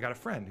 I got a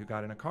friend who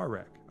got in a car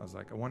wreck. I was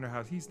like, I wonder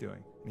how he's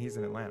doing. And he's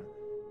in Atlanta.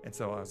 And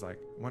so I was like,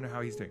 I wonder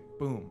how he's doing.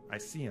 Boom, I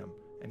see him.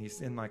 And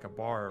he's in like a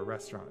bar or a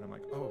restaurant. And I'm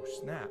like, oh,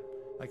 snap.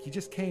 Like, he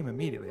just came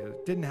immediately. I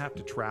didn't have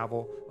to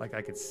travel. Like,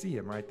 I could see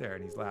him right there.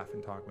 And he's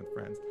laughing, talking with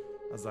friends.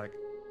 I was like,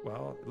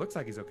 well, it looks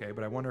like he's okay,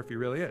 but I wonder if he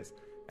really is.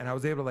 And I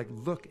was able to like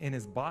look in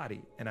his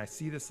body. And I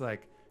see this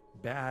like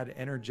bad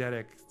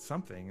energetic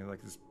something,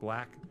 like this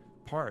black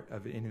part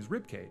of in his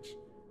rib cage.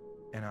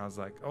 And I was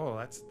like, oh,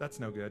 that's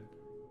no good.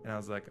 And I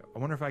was like, I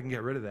wonder if I can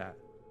get rid of that.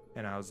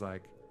 And I was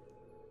like,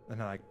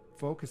 and I like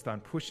focused on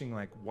pushing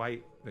like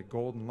the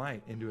golden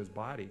light into his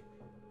body.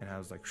 And I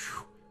was like,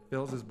 whew,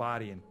 fills his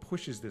body and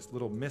pushes this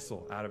little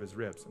missile out of his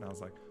ribs. And I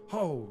was like,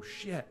 oh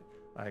shit.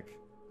 Like,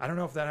 I don't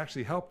know if that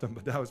actually helped him,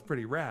 but that was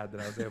pretty rad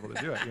that I was able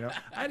to do it.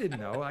 I didn't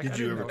know. Like, Did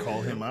you ever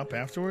call him up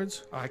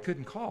afterwards? I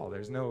couldn't call.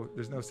 There's no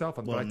cell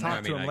phone. Well, but I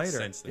talked to him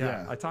later.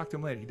 Yeah, I talked to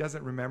him later. He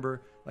doesn't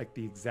remember like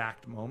the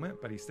exact moment,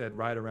 but he said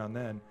right around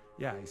then,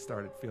 yeah, he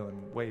started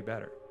feeling way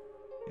better.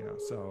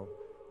 So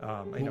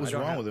what was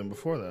wrong with him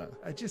before that?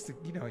 I just,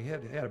 he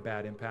had a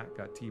bad impact.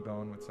 Got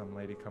T-boned with some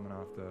lady coming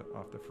off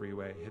the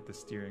freeway. Hit the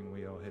steering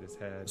wheel. Hit his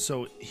head.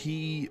 So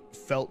he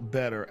felt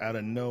better out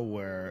of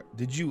nowhere.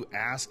 Did you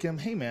ask him,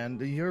 "Hey man,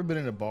 have you ever been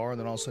in a bar and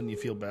then all of a sudden you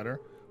feel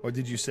better?" Or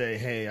did you say,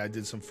 "Hey, I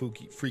did some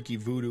freaky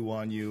voodoo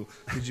on you"?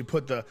 Did you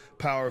put the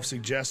power of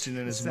suggestion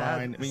in his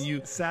mind? I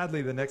mean,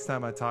 sadly, the next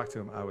time I talked to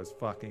him, I was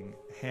fucking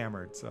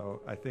hammered.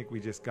 So I think we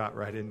just got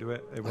right into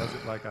it. It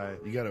wasn't like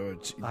you got to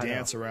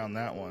dance around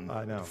that one.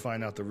 I know. To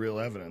find out the real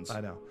evidence. I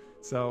know.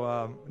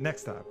 So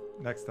next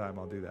time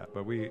I'll do that.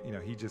 But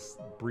he just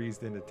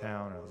breezed into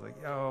town, and I was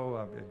like,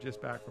 "Yo, I'm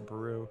just back from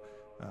Peru."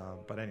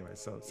 But anyway,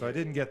 so I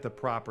didn't get the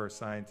proper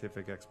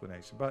scientific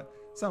explanation, but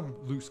some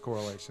loose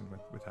correlation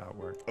with how it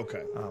worked.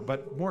 Okay.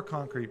 But more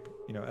concrete,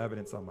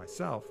 evidence on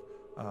myself.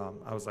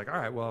 I was like, all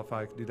right, well, if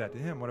I could do that to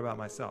him, what about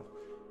myself?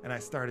 And I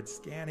started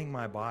scanning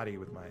my body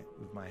with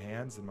my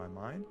hands and my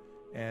mind,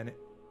 and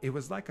it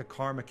was like a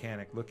car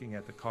mechanic looking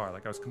at the car.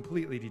 Like, I was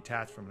completely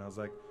detached from it. I was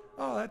like,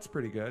 oh, that's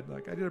pretty good.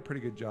 Like, I did a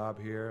pretty good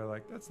job here.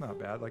 Like, that's not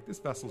bad. Like, this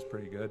vessel's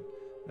pretty good.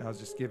 And I was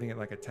just giving it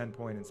like a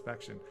 10-point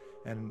inspection.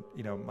 And,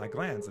 my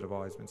glands that have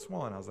always been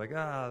swollen, I was like,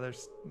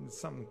 there's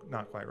something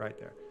not quite right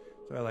there.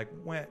 So I like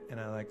went and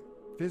I like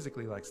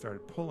physically like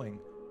started pulling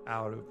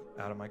out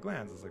of my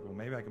glands. I was like, well,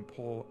 maybe I can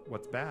pull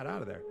what's bad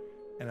out of there.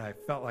 And I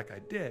felt like I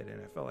did.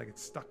 And I felt like it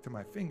stuck to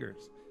my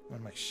fingers. And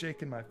I'm like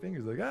shaking my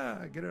fingers like,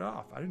 get it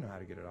off. I didn't know how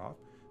to get it off.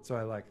 So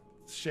I like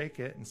shake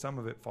it and some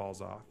of it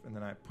falls off. And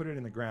then I put it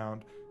in the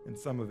ground and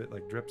some of it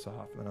like drips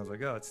off. And then I was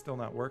like, oh, it's still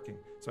not working.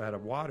 So I had a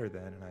water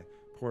then and I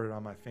poured it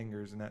on my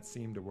fingers and that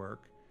seemed to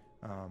work.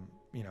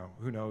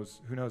 Who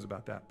knows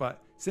about that.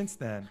 But since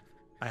then,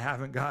 I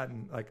haven't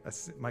gotten like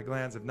my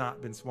glands have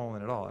not been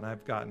swollen at all. And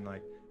I've gotten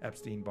like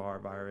Epstein-Barr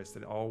virus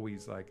that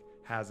always like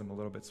has them a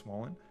little bit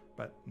swollen,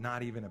 but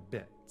not even a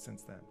bit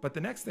since then. But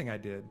the next thing I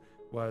did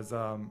was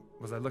I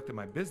looked at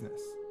my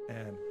business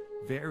and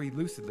very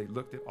lucidly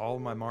looked at all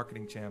of my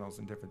marketing channels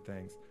and different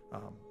things.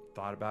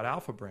 Thought about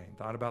Alpha Brain,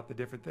 thought about the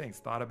different things,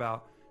 thought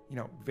about,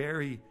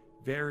 very,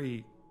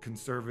 very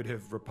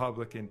conservative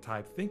Republican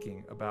type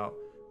thinking about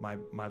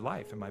my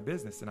life and my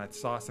business. And I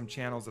saw some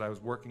channels that I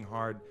was working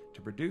hard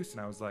to produce, and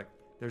I was like,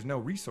 there's no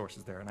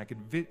resources there. And I could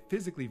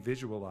physically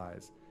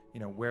visualize,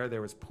 where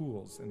there was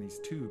pools and these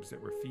tubes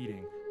that were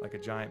feeding like a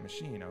giant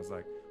machine. I was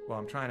like, well,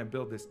 I'm trying to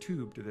build this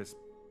tube to this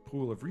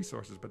pool of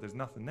resources, but there's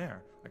nothing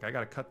there. Like, I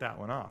got to cut that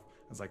one off.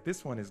 I was like,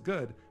 this one is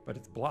good, but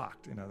it's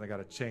blocked. I got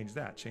to change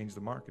that, change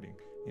the marketing,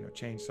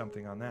 change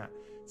something on that.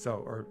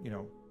 So, or,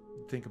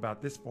 think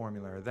about this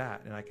formula or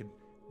that. And I could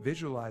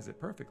visualize it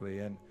perfectly.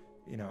 And,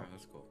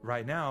 that's cool.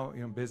 Right now,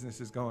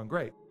 business is going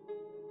great.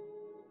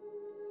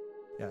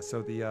 Yeah.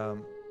 So the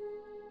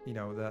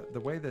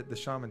way that the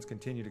shamans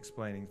continued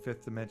explaining,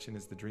 fifth dimension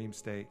is the dream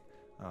state.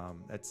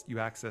 You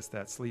access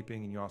that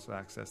sleeping, and you also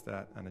access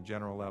that on a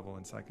general level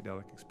in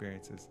psychedelic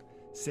experiences.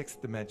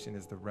 sixth dimension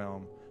is the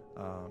realm,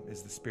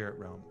 is the spirit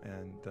realm,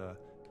 and the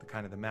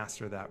kind of the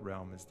master of that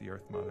realm is the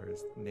Earth Mother,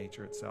 is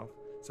nature itself.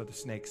 So the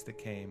snakes that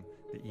came,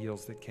 the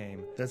eels that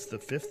came. That's the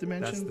fifth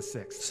dimension? That's the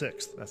sixth.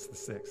 Sixth. That's the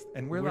sixth.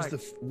 And we're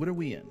what are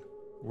we in?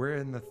 We're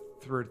in the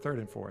third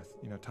and fourth.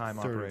 Time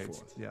third operates. and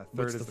fourth. Yeah, What's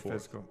third is the the fourth?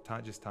 physical.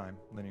 Just time,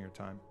 linear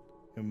time.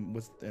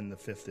 And the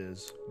fifth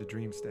is? The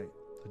dream state.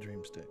 The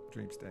dream state.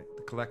 Dream state.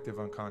 The collective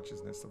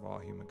unconsciousness of all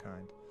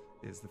humankind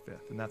is the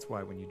fifth. And that's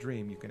why when you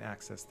dream, you can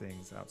access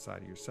things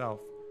outside of yourself.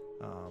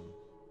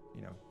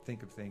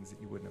 Think of things that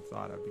you wouldn't have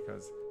thought of,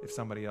 because if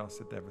somebody else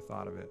had ever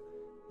thought of it,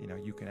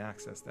 you can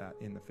access that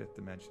in the fifth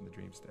dimension, the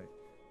dream state,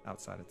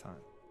 outside of time.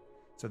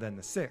 So then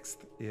the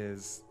sixth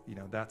is,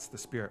 that's the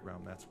spirit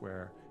realm. That's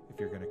where, if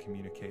you're going to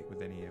communicate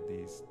with any of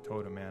these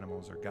totem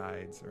animals or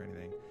guides or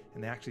anything,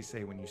 and they actually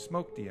say when you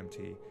smoke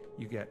DMT,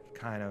 you get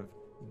kind of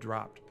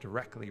dropped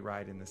directly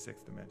right in the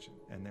sixth dimension.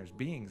 And there's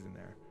beings in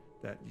there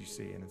that you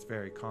see, and it's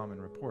very common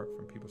report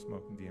from people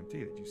smoking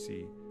DMT that you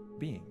see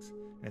beings.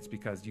 And it's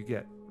because you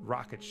get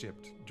rocket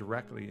shipped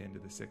directly into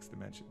the sixth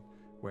dimension,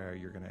 where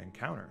you're going to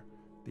encounter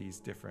these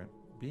different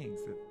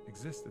beings that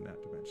exist in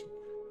that dimension.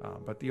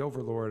 But the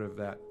overlord of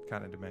that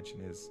kind of dimension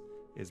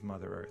is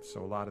Mother Earth.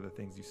 So a lot of the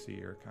things you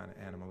see are kind of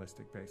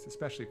animalistic based,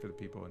 especially for the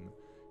people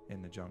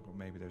in the jungle.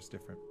 Maybe there's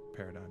different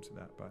paradigms of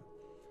that. But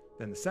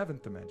then the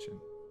seventh dimension,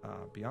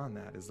 beyond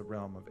that, is the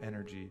realm of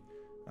energy,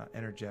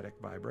 energetic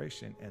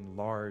vibration, and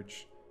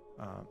large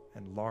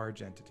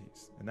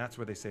entities. And that's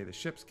where they say the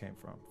ships came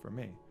from, for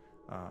me,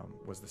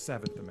 was the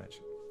seventh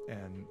dimension.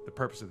 And the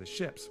purpose of the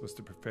ships was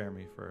to prepare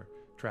me for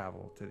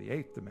travel to the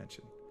eighth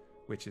dimension,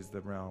 which is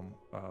the realm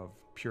of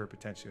pure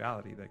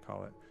potentiality, they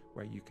call it,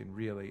 where you can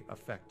really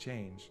affect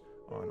change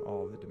on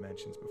all the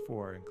dimensions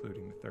before,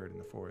 including the third and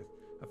the fourth,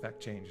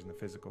 affect change in the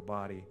physical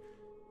body,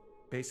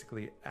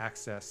 basically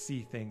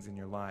see things in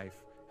your life,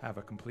 have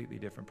a completely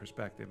different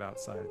perspective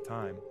outside of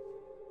time.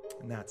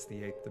 And that's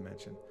the eighth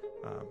dimension,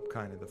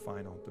 kind of the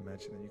final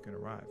dimension that you can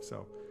arrive.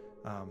 So,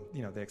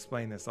 they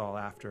explained this all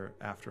after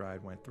I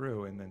went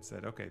through, and then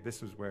said, okay,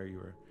 this is where you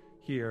were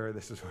here,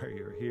 this is where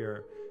you were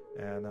here.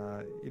 And,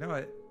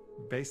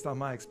 based on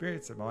my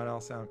experience, it might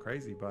all sound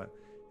crazy, but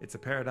it's a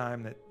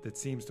paradigm that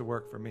seems to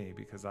work for me,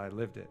 because I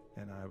lived it,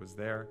 and I was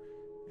there,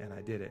 and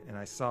I did it. And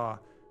I saw,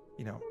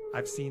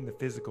 I've seen the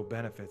physical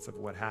benefits of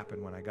what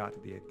happened when I got to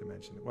the eighth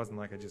dimension. It wasn't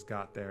like I just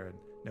got there and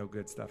no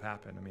good stuff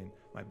happened. I mean,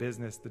 my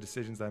business, the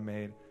decisions I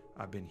made,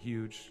 I've been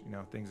huge.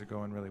 Things are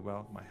going really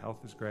well. My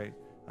health is great.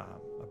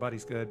 My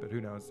buddy's good, but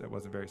who knows? It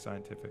wasn't very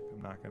scientific.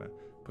 I'm not going to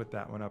put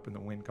that one up in the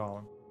win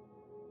column.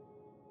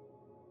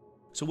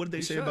 So what did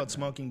they say about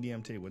smoking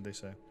DMT? What did they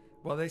say?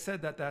 Well, they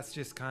said that's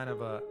just kind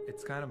of a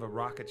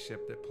rocket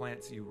ship that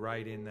plants you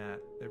right in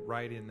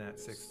that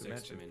sixth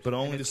dimension. But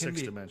only the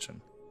sixth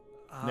dimension.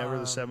 Never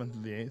the seventh or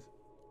the eighth?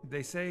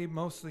 They say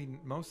mostly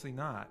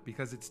not,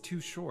 because it's too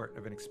short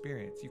of an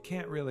experience. You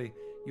can't really,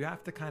 you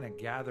have to kind of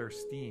gather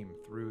steam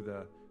through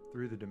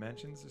the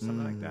dimensions or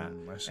something like that.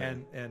 I see.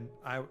 And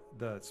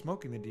the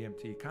smoking the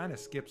DMT kind of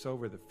skips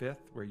over the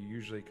fifth, where you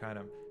usually kind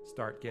of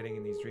start getting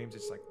in these dreams.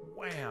 It's like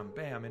wham,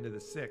 bam, into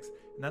the sixth.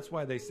 And that's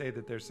why they say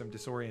that there's some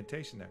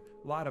disorientation there.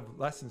 A lot of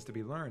lessons to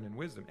be learned in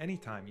wisdom.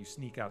 Anytime you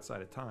sneak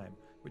outside of time,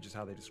 which is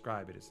how they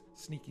describe it, is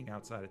sneaking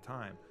outside of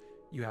time,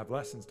 you have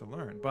lessons to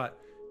learn. But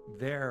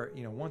there,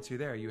 once you're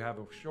there, you have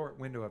a short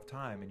window of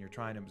time, and you're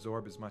trying to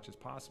absorb as much as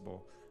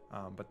possible.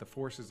 But the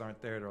forces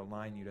aren't there to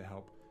align you to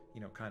help,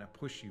 kind of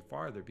push you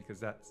farther, because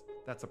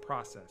that's a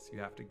process. You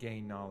have to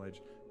gain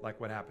knowledge. Like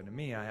what happened to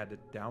me, I had to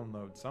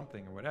download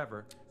something or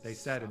whatever they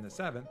said in the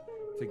seventh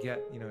to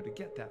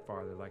get that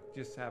farther. Like,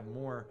 just have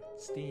more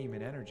steam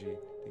and energy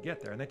to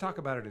get there. And they talk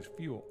about it as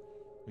fuel.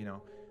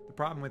 The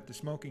problem with the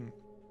smoking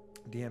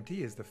DMT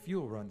is the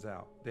fuel runs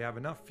out. They have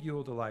enough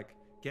fuel to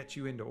get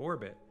you into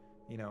orbit,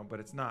 but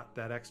it's not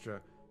that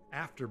extra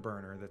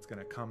afterburner that's going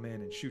to come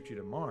in and shoot you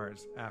to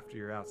Mars after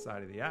you're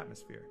outside of the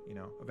atmosphere.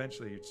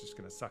 Eventually it's just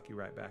going to suck you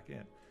right back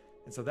in.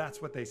 And so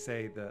that's what they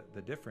say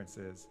the difference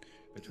is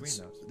between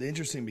those.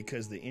 Interesting,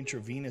 because the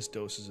intravenous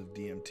doses of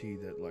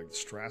DMT that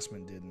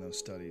Strassman did in those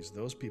studies,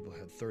 those people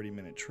had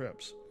 30-minute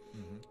trips.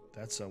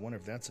 Mm-hmm. I wonder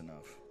if that's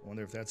enough. I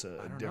wonder if that's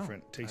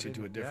takes you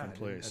to a different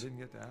place. I didn't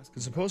get to ask.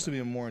 It's supposed to be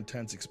a more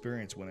intense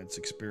experience when it's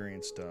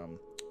experienced,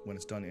 when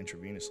it's done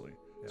intravenously.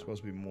 Yeah. It's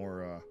supposed to be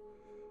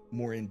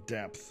more in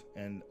depth,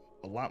 and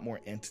a lot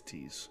more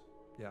entities.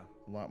 Yeah.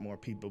 A lot more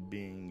people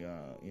being,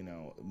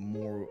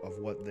 more of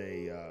what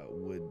they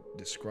would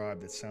describe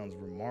that sounds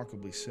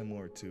remarkably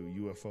similar to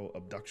UFO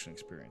abduction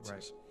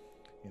experiences.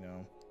 Right.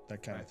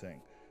 That kind of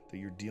thing. That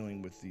you're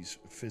dealing with these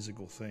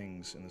physical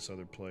things in this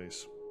other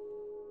place.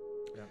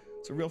 Yeah.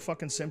 It's a real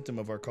fucking symptom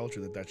of our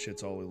culture that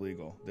shit's all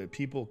illegal. That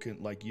people can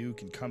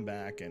come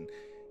back and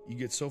you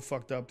get so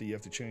fucked up that you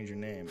have to change your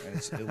name, and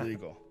it's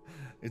illegal.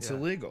 It's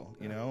illegal,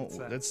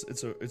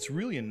 It's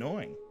really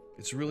annoying.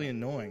 It's really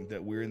annoying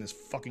that we're in this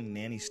fucking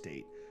nanny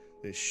state,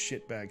 this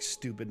shitbag,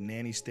 stupid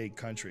nanny state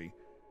country.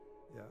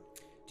 Yeah.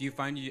 Do you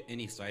find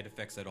any side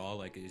effects at all?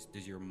 Like,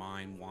 does your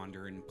mind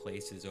wander in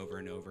places over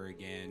and over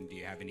again? Do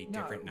you have any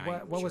different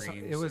night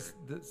dreams?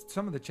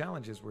 Some of the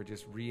challenges were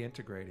just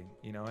reintegrating,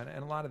 you know,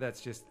 and a lot of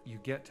that's just you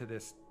get to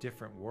this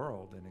different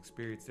world and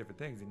experience different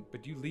things,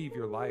 but you leave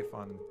your life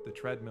on the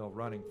treadmill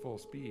running full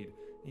speed,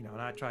 you know,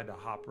 and I tried to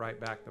hop right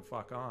back the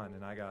fuck on,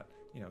 and I got,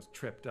 you know,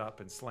 tripped up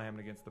and slammed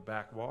against the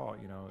back wall,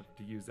 you know,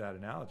 to use that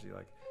analogy.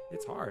 Like,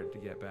 it's hard to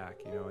get back,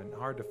 you know, and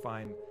hard to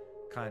find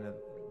kind of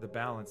the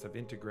balance of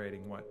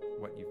integrating what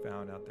you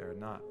found out there or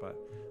not. But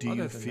do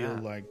you feel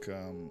like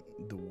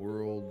the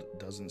world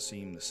doesn't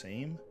seem the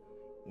same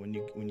when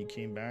you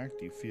came back?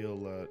 Do you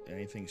feel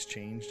anything's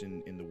changed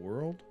in the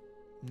world?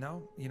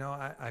 No, you know,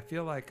 I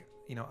feel like,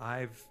 you know,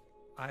 I've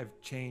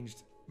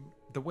changed.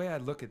 The way I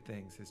look at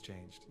things has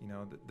changed. You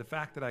know, the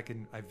fact that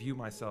I view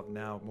myself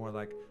now more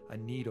like a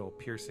needle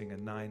piercing a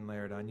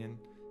 9-layered onion,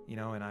 you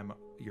know, and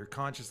you're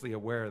consciously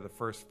aware of the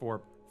first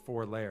four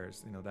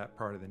layers, you know, that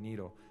part of the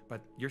needle,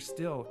 but you're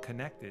still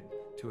connected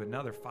to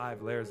another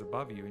 5 layers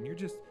above you, and you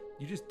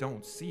just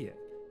don't see it.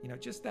 You know,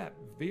 just that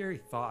very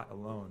thought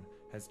alone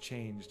has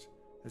changed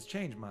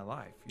my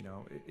life. You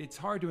know, it's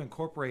hard to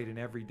incorporate in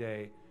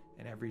everyday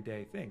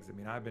things. I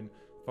mean, I've been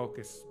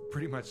focused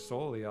pretty much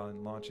solely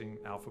on launching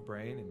Alpha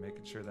Brain and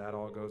making sure that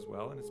all goes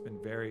well, and it's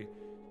been very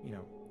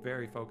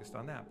focused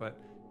on that.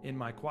 But in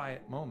my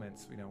quiet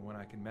moments, you know, when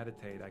I can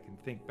meditate, I can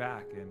think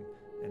back and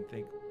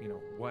think, you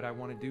know, what I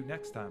want to do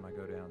next time I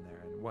go down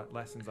there, and what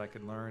lessons I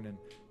could learn, and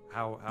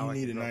how you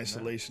need an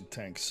isolation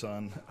tank,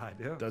 son. I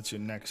do. That's your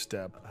next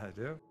step. I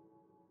do.